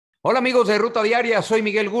Hola amigos de Ruta Diaria, soy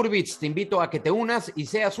Miguel Gurbitz. Te invito a que te unas y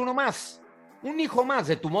seas uno más, un hijo más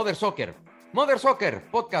de tu Mother Soccer. Mother Soccer,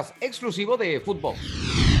 podcast exclusivo de fútbol.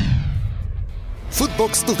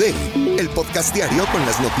 Footbox Today, el podcast diario con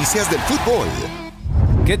las noticias del fútbol.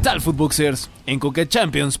 ¿Qué tal, Footboxers? En Conca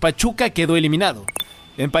Champions, Pachuca quedó eliminado.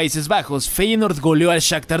 En Países Bajos, Feyenoord goleó al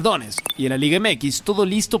Shakhtar Donetsk. Y en la Liga MX, todo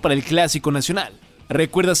listo para el Clásico Nacional.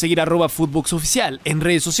 Recuerda seguir @FootboxOficial en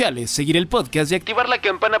redes sociales, seguir el podcast y activar la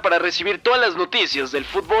campana para recibir todas las noticias del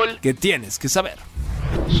fútbol que tienes que saber.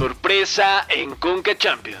 Sorpresa en Conca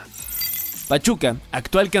Champions. Pachuca,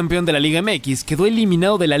 actual campeón de la Liga MX, quedó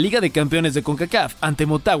eliminado de la Liga de Campeones de CONCACAF ante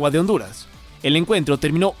Motagua de Honduras. El encuentro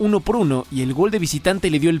terminó 1-1 y el gol de visitante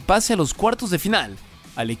le dio el pase a los cuartos de final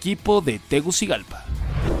al equipo de Tegucigalpa.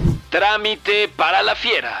 Trámite para la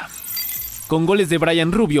Fiera. Con goles de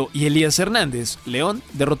Brian Rubio y Elías Hernández, León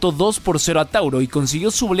derrotó 2-0 a Tauro y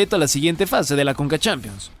consiguió su boleto a la siguiente fase de la Conca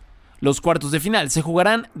Champions. Los cuartos de final se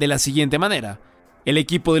jugarán de la siguiente manera. El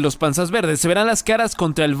equipo de los Panzas Verdes se verán las caras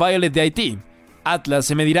contra el Violet de Haití. Atlas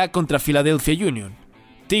se medirá contra Philadelphia Union.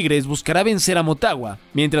 Tigres buscará vencer a Motagua,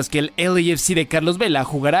 mientras que el LAFC de Carlos Vela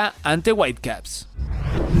jugará ante Whitecaps.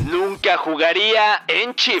 Nunca jugaría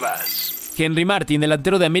en Chivas. Henry Martin,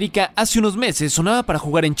 delantero de América, hace unos meses sonaba para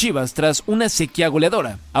jugar en Chivas tras una sequía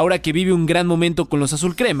goleadora. Ahora que vive un gran momento con los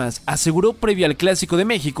azulcremas, aseguró previo al Clásico de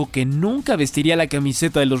México que nunca vestiría la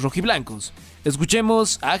camiseta de los rojiblancos.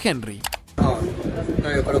 Escuchemos a Henry. No,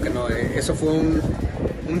 yo creo que no. Eso fue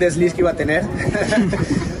un desliz que iba a tener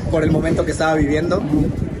por el momento que estaba viviendo,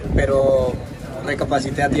 pero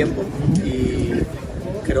recapacité a tiempo y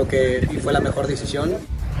creo que fue la mejor decisión.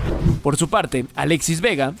 Por su parte, Alexis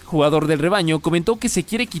Vega, jugador del rebaño, comentó que se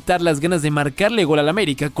quiere quitar las ganas de marcarle gol al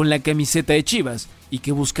América con la camiseta de Chivas y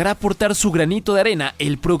que buscará aportar su granito de arena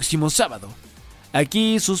el próximo sábado.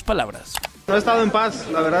 Aquí sus palabras. No he estado en paz,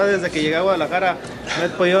 la verdad, desde que llegué a Guadalajara no he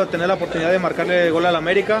podido tener la oportunidad de marcarle gol al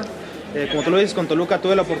América. Como tú lo dices, con Toluca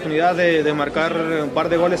tuve la oportunidad de marcar un par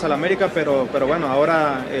de goles al América, pero bueno,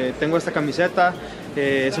 ahora tengo esta camiseta.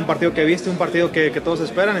 Es un partido que viste, un partido que todos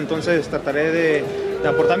esperan, entonces trataré de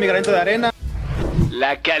aportar mi granito de arena.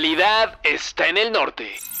 La calidad está en el norte.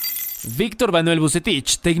 Víctor Manuel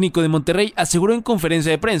Vucetich, técnico de Monterrey, aseguró en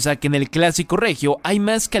conferencia de prensa que en el Clásico Regio hay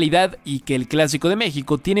más calidad y que el Clásico de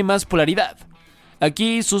México tiene más polaridad.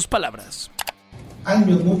 Aquí sus palabras.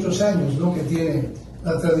 Muchos años, ¿no?, que tiene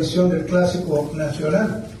la tradición del Clásico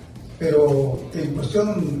Nacional, pero en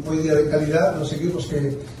cuestión hoy día de calidad, los equipos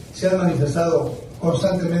que se han manifestado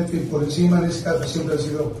constantemente y por encima en este caso siempre han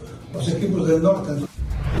sido los equipos del norte.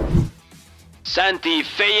 Santi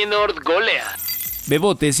Feyenoord golea.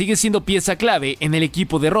 Bebote sigue siendo pieza clave en el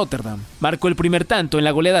equipo de Rotterdam. Marcó el primer tanto en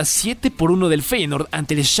la goleada 7-1 del Feyenoord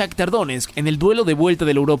ante el Shakhtar Donetsk en el duelo de vuelta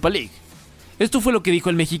de la Europa League. Esto fue lo que dijo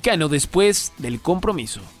el mexicano después del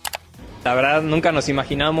compromiso. La verdad, nunca nos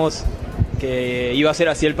imaginamos que iba a ser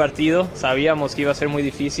así el partido. Sabíamos que iba a ser muy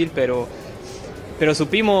difícil, pero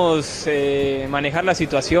supimos manejar la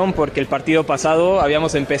situación porque el partido pasado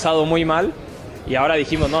habíamos empezado muy mal y ahora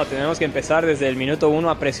dijimos, no, tenemos que empezar desde el minuto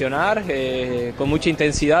 1 a presionar con mucha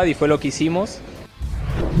intensidad y fue lo que hicimos.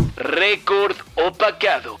 Récord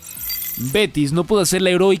opacado. Betis no pudo hacer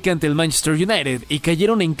la heroica ante el Manchester United y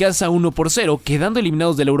cayeron en casa 1-0, quedando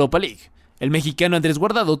eliminados de la Europa League. El mexicano Andrés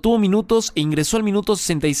Guardado tuvo minutos e ingresó al minuto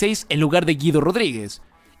 66 en lugar de Guido Rodríguez.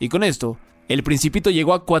 Y con esto, el Principito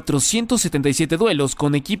llegó a 477 duelos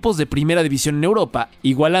con equipos de primera división en Europa,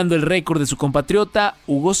 igualando el récord de su compatriota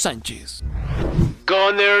Hugo Sánchez.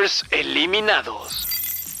 Gunners eliminados.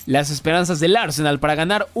 Las esperanzas del Arsenal para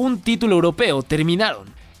ganar un título europeo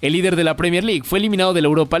terminaron. El líder de la Premier League fue eliminado de la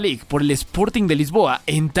Europa League por el Sporting de Lisboa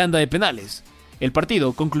en tanda de penales. El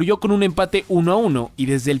partido concluyó con un empate 1-1 y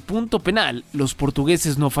desde el punto penal los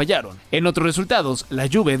portugueses no fallaron. En otros resultados, la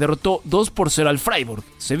Juve derrotó 2-0 al Freiburg,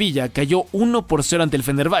 Sevilla cayó 1-0 ante el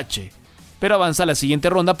Fenerbahce, pero avanza a la siguiente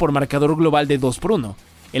ronda por marcador global de 2-1.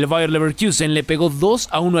 El Bayer Leverkusen le pegó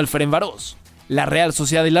 2-1 al Ferencváros. La Real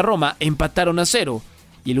Sociedad y la Roma empataron a 0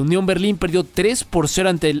 y el Unión Berlín perdió 3-0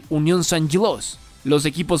 ante el Unión Saint-Gilloise. Los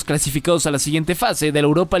equipos clasificados a la siguiente fase de la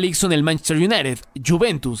Europa League son el Manchester United,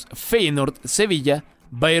 Juventus, Feyenoord, Sevilla,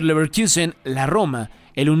 Bayer Leverkusen, la Roma,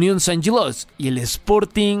 el Unión Saint-Gilloise y el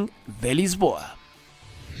Sporting de Lisboa.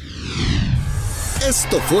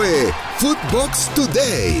 Esto fue Footbox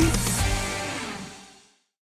Today.